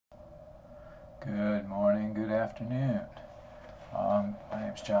Good morning, good afternoon. My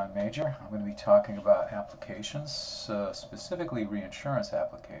name is John Major. I'm going to be talking about applications, specifically reinsurance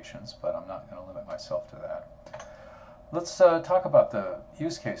applications, but I'm not going to limit myself to that. Let's talk about the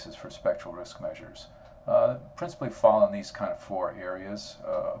use cases for spectral risk measures. Principally fall in these kind of four areas.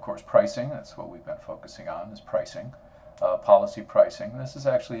 Of course, pricing, that's what we've been focusing on, is pricing. Policy pricing, this is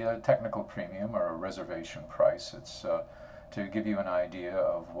actually a technical premium or a reservation price. It's to give you an idea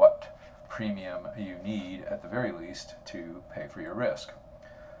of what premium you need at the very least to pay for your risk.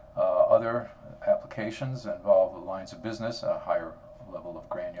 Other applications involve lines of business, a higher level of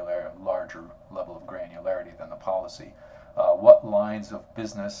granularity, larger level of granularity than the policy. What lines of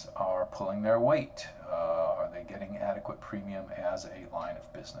business are pulling their weight? Are they getting adequate premium as a line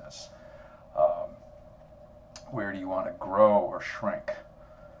of business? Where do you want to grow or shrink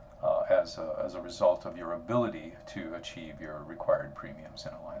as a result of your ability to achieve your required premiums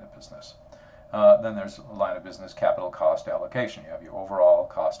in a line of business? Then there's line of business capital cost allocation. You have your overall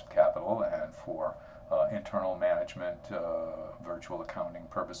cost of capital, and for internal management, virtual accounting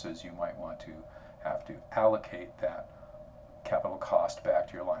purposes, you might want to have to allocate that capital cost back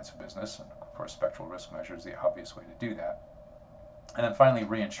to your lines of business. And for spectral risk measures, the obvious way to do that. And then finally,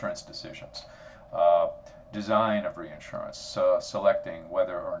 reinsurance decisions. Design of reinsurance, selecting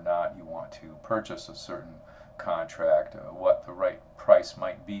whether or not you want to purchase a certain contract, what the right price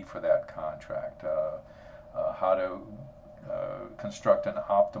might be for that contract, how to construct an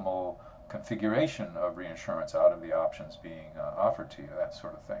optimal configuration of reinsurance out of the options being offered to you, that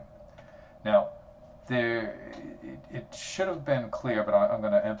sort of thing. Now, it should have been clear, but I'm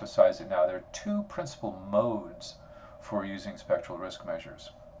going to emphasize it now. There are two principal modes for using spectral risk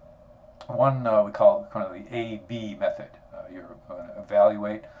measures. One we call kind of the A-B method. You're going to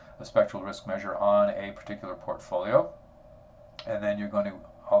evaluate a spectral risk measure on a particular portfolio, and then you're going to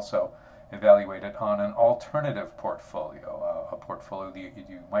also evaluate it on an alternative portfolio, a portfolio that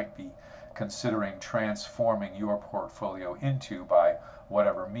you might be considering transforming your portfolio into by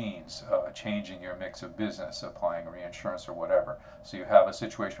whatever means, changing your mix of business, applying reinsurance or whatever. So you have a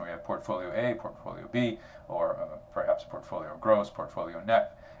situation where you have portfolio A, portfolio B, or perhaps portfolio gross, portfolio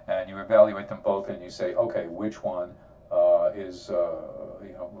net, and you evaluate them both and you say, okay, which one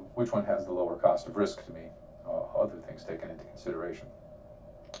which one has the lower cost of risk to me, other things taken into consideration.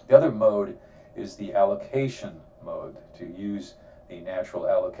 The other mode is the allocation mode, to use the natural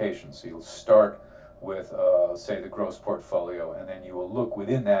allocation. So you'll start with, say, the gross portfolio, and then you will look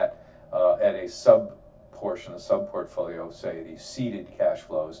within that at a sub-portion, a sub-portfolio, say the ceded cash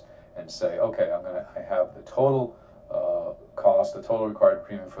flows, and say, okay, I have the total cost, the total required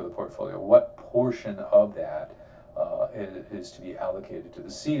premium for the portfolio. What portion of that is to be allocated to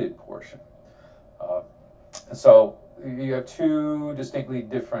the ceded portion? So you have two distinctly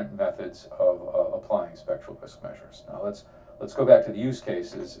different methods of applying spectral risk measures. Now let's go back to the use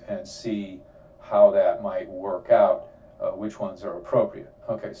cases and see how that might work out, which ones are appropriate.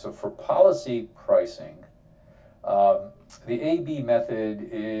 Okay, so for policy pricing, the A-B method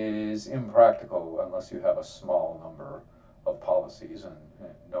is impractical unless you have a small number of policies, and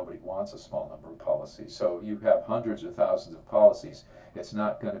nobody wants a small number of policies. So you have hundreds or thousands of policies. It's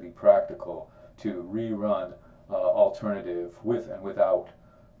not going to be practical to rerun alternative with and without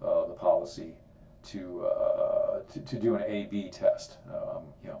the policy to do an A-B test.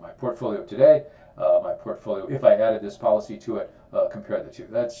 My portfolio today, my portfolio, if I added this policy to it, compare the two.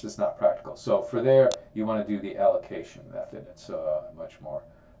 That's just not practical. So for there, you want to do the allocation method. It's much more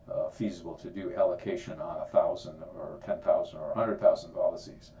feasible to do allocation on 1,000 or 10,000 or 100,000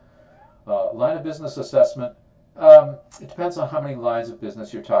 policies. Line of business assessment. It depends on how many lines of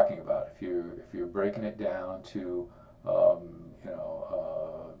business you're talking about. If you're breaking it down to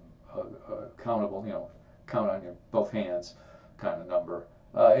countable, count on your both hands kind of number,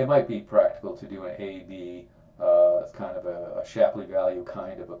 it might be practical to do an A/B, kind of a Shapley value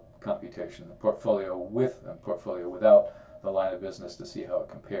kind of a computation, the portfolio with and portfolio without the line of business, to see how it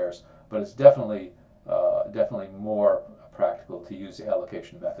compares. But it's definitely more practical to use the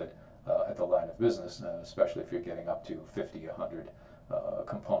allocation method at the line of business, especially if you're getting up to 50, 100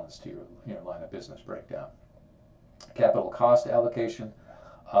 components to your line of business breakdown. Capital cost allocation,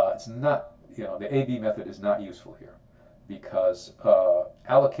 it's not, the A-B method is not useful here, because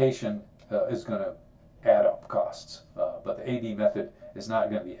allocation is going to add up costs, but the A-B method is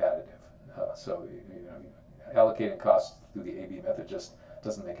not going to be additive. So allocating costs through the A-B method just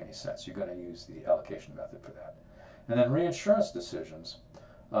doesn't make any sense. You're going to use the allocation method for that. And then reinsurance decisions.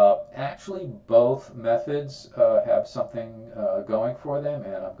 Actually, both methods have something going for them,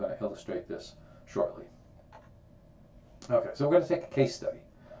 and I'm going to illustrate this shortly. Okay, so we're going to take a case study.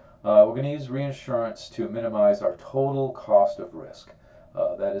 We're going to use reinsurance to minimize our total cost of risk.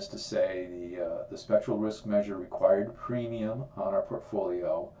 That is to say, the spectral risk measure required premium on our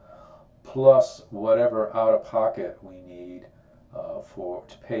portfolio plus whatever out-of-pocket we need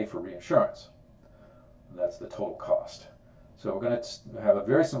to pay for reinsurance. And that's the total cost. So we're going to have a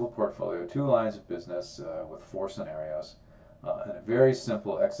very simple portfolio, 2 lines of business with 4 scenarios, and a very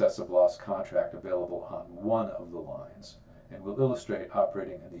simple excess of loss contract available on one of the lines. And we'll illustrate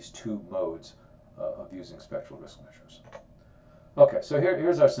operating in these 2 modes of using spectral risk measures. Okay, so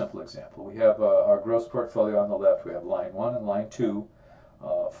here's our simple example. We have our gross portfolio on the left. We have line 1 and line 2,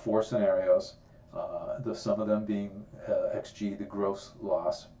 4 scenarios, the sum of them being XG, the gross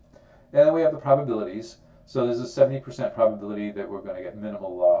loss. And then we have the probabilities. So there's a 70% probability that we're going to get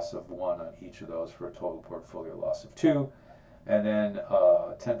minimal loss of 1 on each of those for a total portfolio loss of 2. And then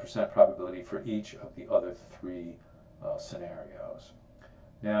 10% probability for each of the other 3 scenarios.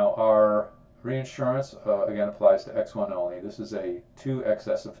 Now our reinsurance again applies to X1 only. This is a 2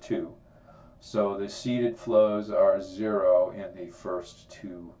 excess of 2. So the ceded flows are 0 in the first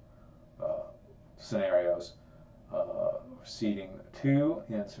 2 scenarios. Ceding 2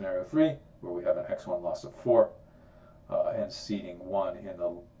 in scenario 3, where we have an X1 loss of 4, and ceding 1 in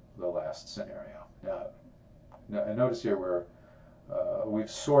the last scenario. Now notice here we've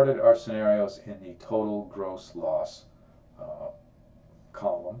sorted our scenarios in the total gross loss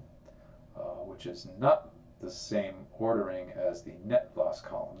column, which is not the same ordering as the net loss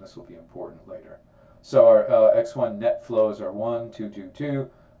column. This will be important later. So our X1 net flows are 1, 2, 2, 2.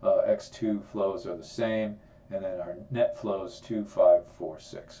 X2 flows are the same. And then our net flows 2, 5, 4,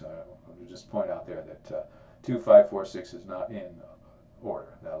 6. I'll just point out there that 2, 5, 4, 6 is not in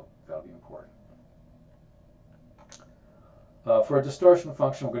order. That'll be important. For a distortion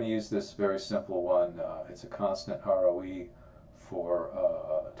function, we're going to use this very simple one. It's a constant ROE for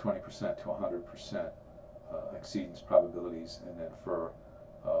 20% to 100% exceedance probabilities, and then for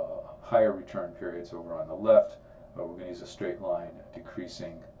higher return periods over on the left, we're going to use a straight line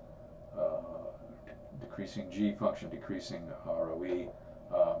decreasing G function, decreasing ROE.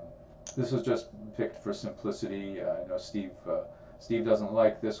 This was just picked for simplicity. I know Steve doesn't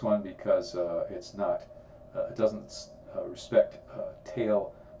like this one because it doesn't respect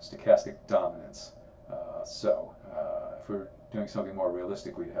tail stochastic dominance. So if we're doing something more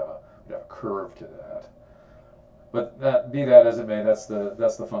realistic, we'd have a curve to that. But be that as it may, that's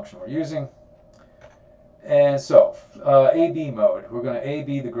the function we're using. And so, A-B mode, we're going to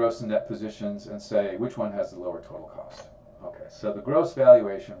A-B the gross and net positions and say which one has the lower total cost. Okay, so the gross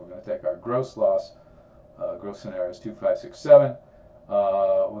valuation, we're going to take our gross loss, gross scenarios 2, 5, 6, 7.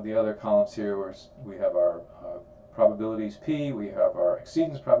 With the other columns here, we have our probabilities P, we have our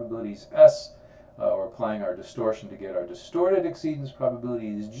exceedance probabilities S. We're applying our distortion to get our distorted exceedance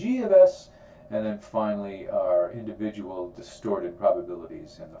probabilities G of S. And then finally, our individual distorted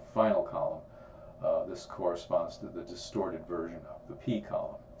probabilities in the final column. This corresponds to the distorted version of the P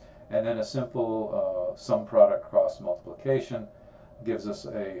column. And then a simple sum product cross multiplication gives us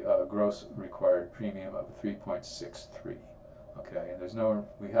a gross required premium of 3.63. Okay, and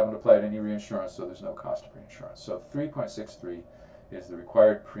we haven't applied any reinsurance, so there's no cost of reinsurance. So 3.63 is the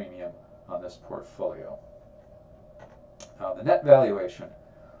required premium on this portfolio. Now the net valuation,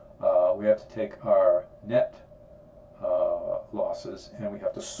 we have to take our net losses and we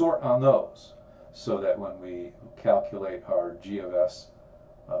have to sort on those, so that when we calculate our G of S,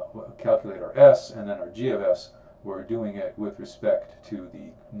 calculate our S and then our G of S, we're doing it with respect to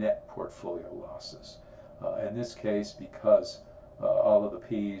the net portfolio losses. In this case, because all of the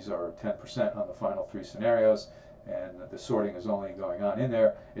P's are 10% on the final 3 scenarios, and the sorting is only going on in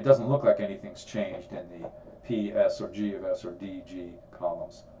there, it doesn't look like anything's changed in the P, S, or G of S, or D, G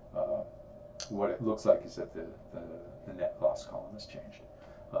columns. What it looks like is that the net loss column has changed.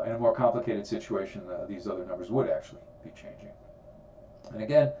 In a more complicated situation, these other numbers would actually be changing. And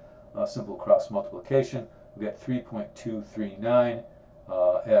again, simple cross multiplication, we get 3.239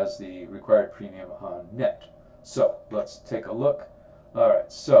 as the required premium on net. So let's take a look. All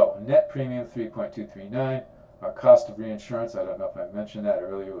right, so net premium 3.239. Our cost of reinsurance, I don't know if I mentioned that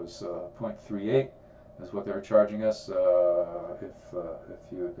earlier, was 0.38 is what they were charging us. If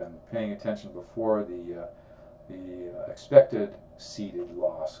you had been paying attention before, the expected ceded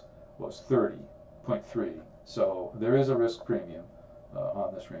loss was 30.3. So there is a risk premium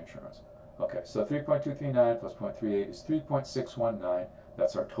on this reinsurance. Okay, so 3.239 plus 0.38 is 3.619.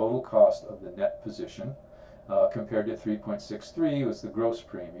 That's our total cost of the net position, compared to 3.63 was the gross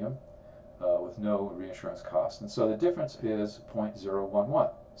premium with no reinsurance cost. And so the difference is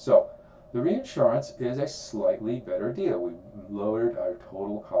 0.011. So the reinsurance is a slightly better deal. We lowered our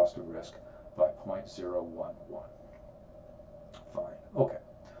total cost of risk by 0.011. Fine. Okay.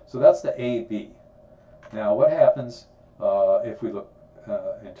 So that's the AB. Now, what happens if we look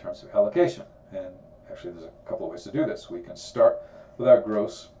in terms of allocation? And actually, there's a couple of ways to do this. We can start with our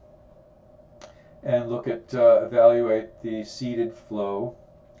gross and look at evaluate the ceded flow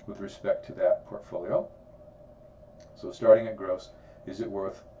with respect to that portfolio. So starting at gross, is it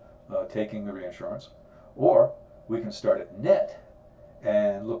worth taking the reinsurance? Or we can start at net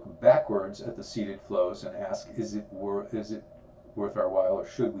and look backwards at the ceded flows and ask, is it worth our while, or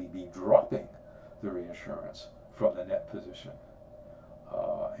should we be dropping the reinsurance from the net position?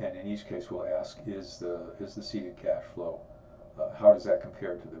 And in each case, we'll ask, is the ceded cash flow, how does that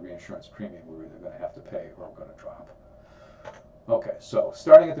compare to the reinsurance premium we're either going to have to pay or we're going to drop? Okay, so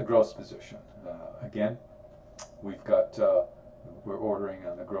starting at the gross position, again, we've got, we're ordering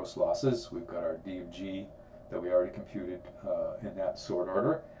on the gross losses. We've got our D of G that we already computed in that sort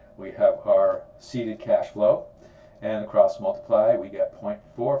order. We have our ceded cash flow, and cross multiply, we get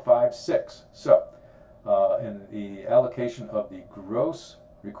 0.456. So in the allocation of the gross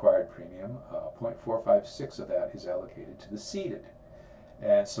required premium, 0.456 of that is allocated to the ceded.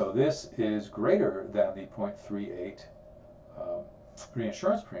 And so this is greater than the 0.38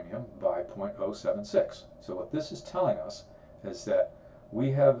 reinsurance premium by 0.076. So what this is telling us is that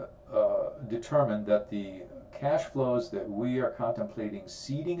we have determined that the cash flows that we are contemplating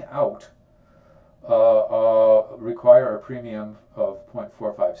ceding out require a premium of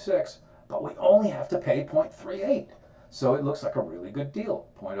 0.456, but we only have to pay 0.38. So it looks like a really good deal,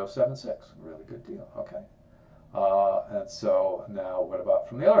 0.076, really good deal, okay. And so now what about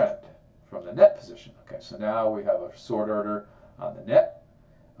from the other end, from the net position? Okay, so now we have a sort order on the net,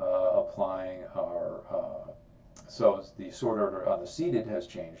 applying our, so the sort order on the ceded has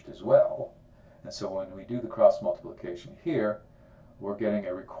changed as well. And so when we do the cross multiplication here, we're getting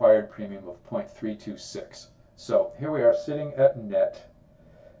a required premium of 0.326. So here we are sitting at net,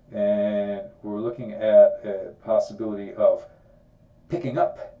 and we're looking at a possibility of picking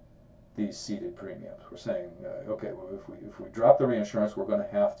up these ceded premiums. We're saying, okay, well, if we drop the reinsurance, we're going to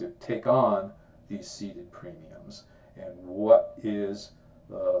have to take on these ceded premiums. And what is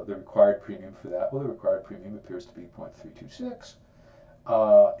the required premium for that? Well, the required premium appears to be 0.326,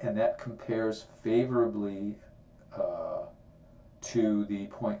 and that compares favorably to the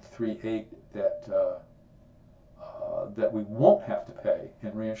 0.38 that we won't have to pay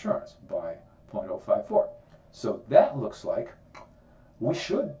in reinsurance by 0.054. So that looks like we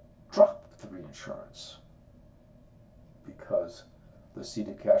should drop the reinsurance because the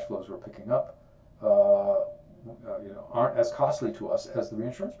ceded cash flows we're picking up aren't as costly to us as the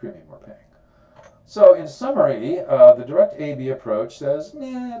reinsurance premium we're paying. So in summary, the direct AB approach says,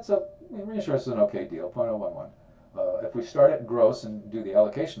 reinsurance is an okay deal, 0.011. If we start at gross and do the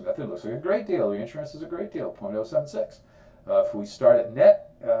allocation method, it looks like a great deal. Reinsurance is a great deal, 0.076. If we start at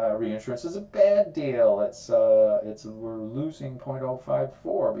net, reinsurance is a bad deal. We're losing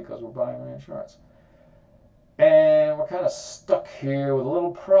 0.054 because we're buying reinsurance. And we're kind of stuck here with a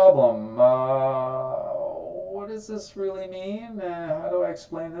little problem. What does this really mean? How do I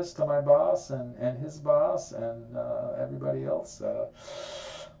explain this to my boss and his boss and everybody else?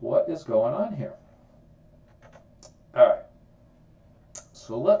 What is going on here? All right,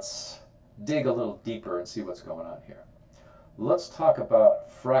 so let's dig a little deeper and see what's going on here. Let's talk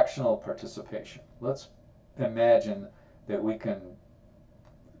about fractional participation. Let's imagine that we can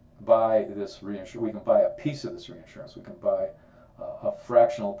buy this reinsurance, we can buy a piece of this reinsurance, we can buy a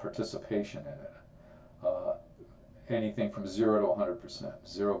fractional participation in it. Anything from 0 to 100%,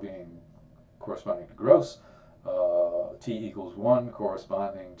 0 being corresponding to gross, T equals 1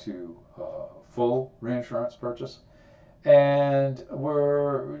 corresponding to full reinsurance purchase. And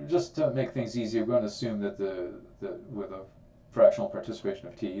we're, just to make things easier, we're going to assume that with a fractional participation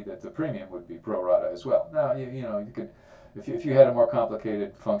of T, that the premium would be pro rata as well. Now, you could, if you had a more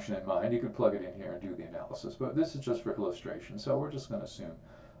complicated function in mind, you could plug it in here and do the analysis. But this is just for illustration, so we're just going to assume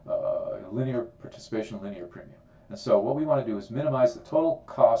linear participation, linear premium. And so what we want to do is minimize the total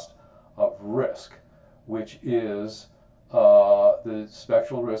cost of risk, which is the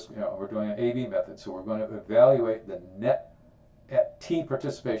spectral risk. We're doing an AB method, so we're going to evaluate the net at T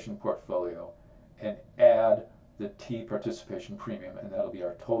participation portfolio and add the T participation premium, and that'll be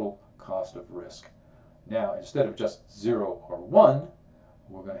our total cost of risk. Now, instead of just 0 or 1,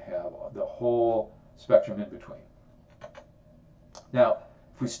 we're going to have the whole spectrum in between. Now,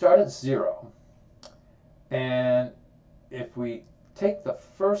 if we start at 0, and if we take the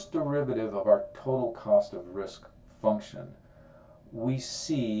first derivative of our total cost of risk function, we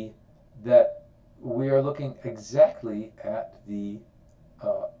see that we are looking exactly at the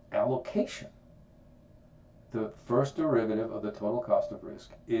allocation. The first derivative of the total cost of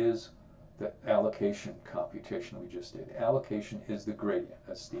risk is the allocation computation we just did. Allocation is the gradient,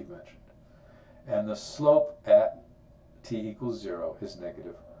 as Steve mentioned. And the slope at t equals 0 is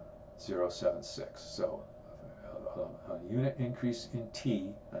negative 0.76. So a unit increase in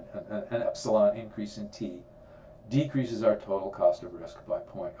t, an epsilon increase in t, decreases our total cost of risk by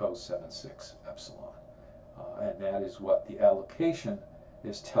 0.076 epsilon. And that is what the allocation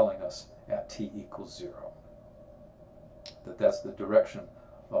is telling us at t equals 0. That's the direction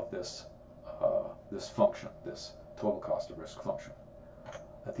of this, this function, this total cost of risk function.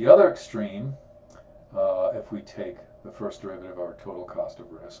 At the other extreme, if we take the first derivative of our total cost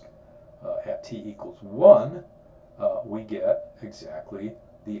of risk at t equals 1, we get exactly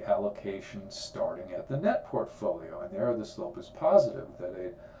the allocation starting at the net portfolio. And there the slope is positive,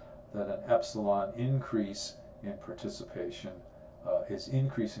 that an epsilon increase in participation is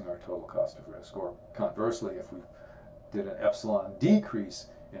increasing our total cost of risk. Or conversely, if we did an epsilon decrease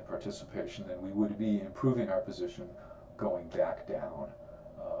in participation, then we would be improving our position going back down,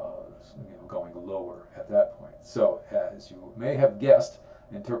 going lower at that point. So as you may have guessed,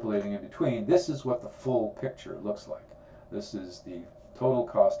 interpolating in between, this is what the full picture looks like. This is the total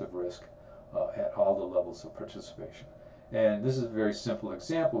cost of risk at all the levels of participation. And this is a very simple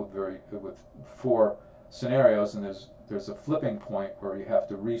example with 4 scenarios, and there's a flipping point where you have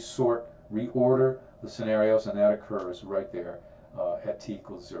to reorder the scenarios, and that occurs right there at t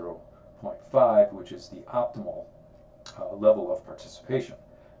equals 0.5, which is the optimal level of participation.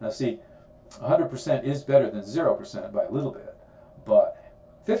 Now see, 100% is better than 0% by a little bit, but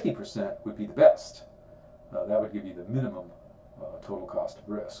 50% would be the best. That would give you the minimum total cost of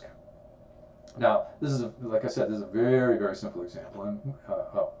risk. Now, this is, like I said, this is a very, very simple example. And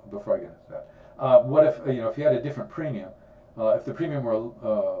before I get into that, what if if you had a different premium? If the premium were a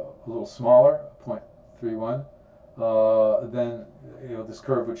little smaller, 0.31, then this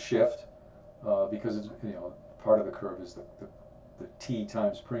curve would shift because it's, part of the curve is the T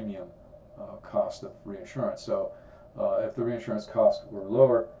times premium cost of reinsurance. So if the reinsurance costs were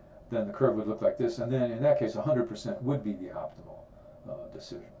lower, then the curve would look like this, and then in that case 100% would be the optimal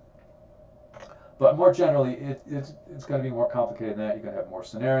decision. But more generally, it's going to be more complicated than that. You're going to have more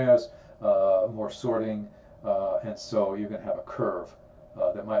scenarios, more sorting, and so you're going to have a curve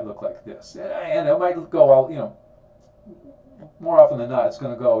that might look like this. And it might go all, more often than not, it's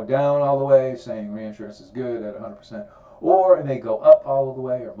going to go down all the way, saying reinsurance is good at 100%, or it may go up all of the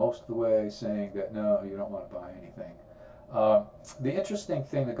way or most of the way, saying that no, you don't want to buy anything. The interesting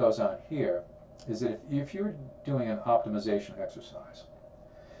thing that goes on here is that if you're doing an optimization exercise,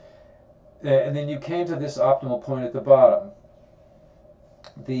 and then you came to this optimal point at the bottom,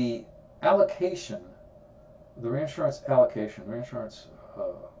 the allocation, the reinsurance allocation, reinsurance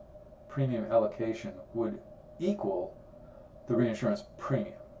premium allocation would equal the reinsurance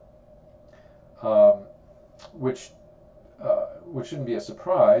premium, which shouldn't be a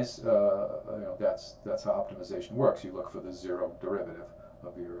surprise. That's how optimization works. You look for the zero derivative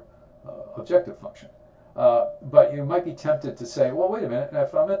of your objective function. But you might be tempted to say, well, wait a minute.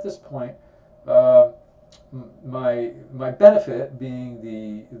 If I'm at this point, my benefit being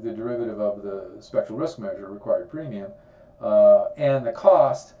the derivative of the spectral risk measure, required premium, and the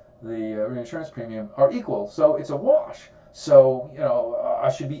cost, the reinsurance premium, are equal. So it's a wash. So I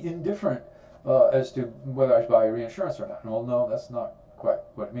should be indifferent as to whether I should buy reinsurance or not. Well, no, that's not quite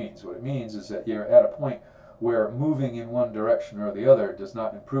what it means. What it means is that you're at a point where moving in one direction or the other does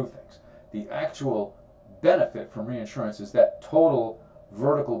not improve things. The actual benefit from reinsurance is that total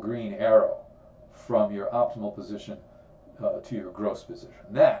vertical green arrow from your optimal position to your gross position.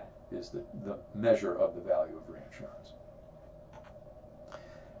 That is the measure of the value of reinsurance.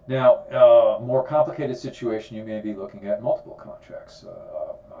 Now, more complicated situation, you may be looking at multiple contracts.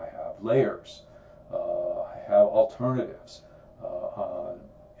 I have layers. I have alternatives.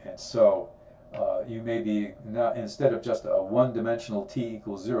 And so you may be, not, instead of just a one-dimensional t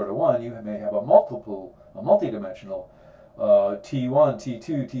equals 0 to 1, you may have a multi-dimensional t1,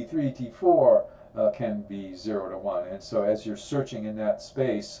 t2, t3, t4 can be 0 to 1. And so as you're searching in that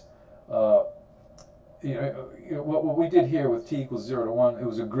space, what we did here with t equals 0 to 1, it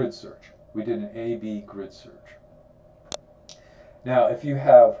was a grid search. We did an A-B grid search. Now, if you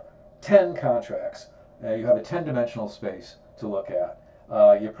have 10 contracts, you have a 10-dimensional space to look at,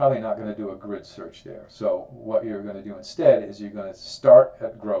 you're probably not going to do a grid search there. So what you're going to do instead is you're going to start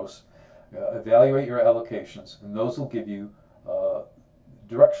at gross, evaluate your allocations, and those will give you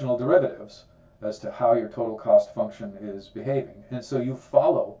directional derivatives as to how your total cost function is behaving. And so you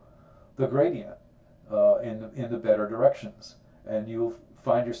follow the gradient in the better directions. And you'll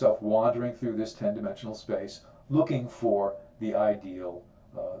find yourself wandering through this 10-dimensional space looking for the ideal,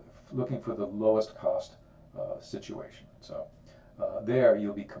 looking for the lowest cost situation. So there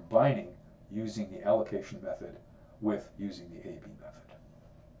you'll be combining using the allocation method with using the AB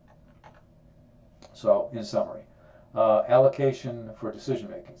method. So in summary, allocation for decision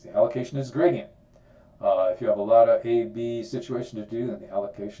making. The allocation is gradient. If you have a lot of A-B situation to do, then the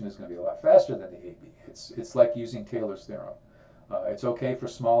allocation is going to be a lot faster than the A-B. It's like using Taylor's theorem. It's okay for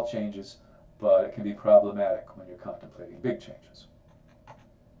small changes, but it can be problematic when you're contemplating big changes.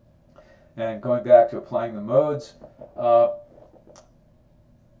 And going back to applying the modes,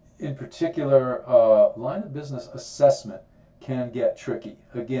 in particular, line of business assessment can get tricky.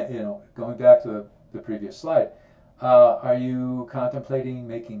 Again, going back to the previous slide, are you contemplating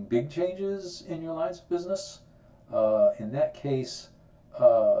making big changes in your lines of business? In that case,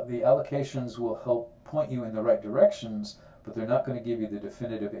 the allocations will help point you in the right directions, but they're not going to give you the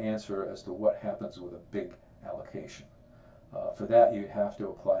definitive answer as to what happens with a big allocation. For that, you'd have to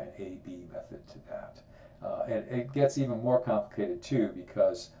apply an A-B method to that. And it gets even more complicated too,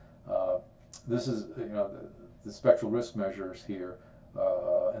 because this is, the spectral risk measures here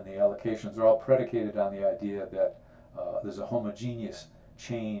and the allocations are all predicated on the idea that there's a homogeneous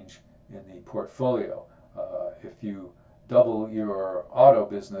change in the portfolio. If you double your auto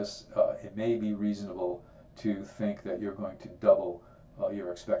business, it may be reasonable to think that you're going to double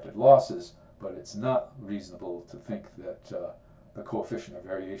your expected losses, but it's not reasonable to think that the coefficient of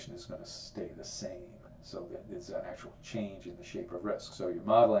variation is going to stay the same, so that it's an actual change in the shape of risk. So your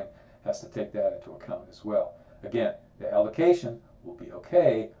modeling has to take that into account as well. Again, the allocation will be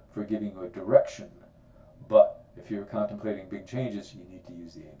okay for giving you a direction, but if you're contemplating big changes, you need to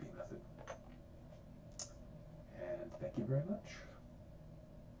use the AB method. And thank you very much.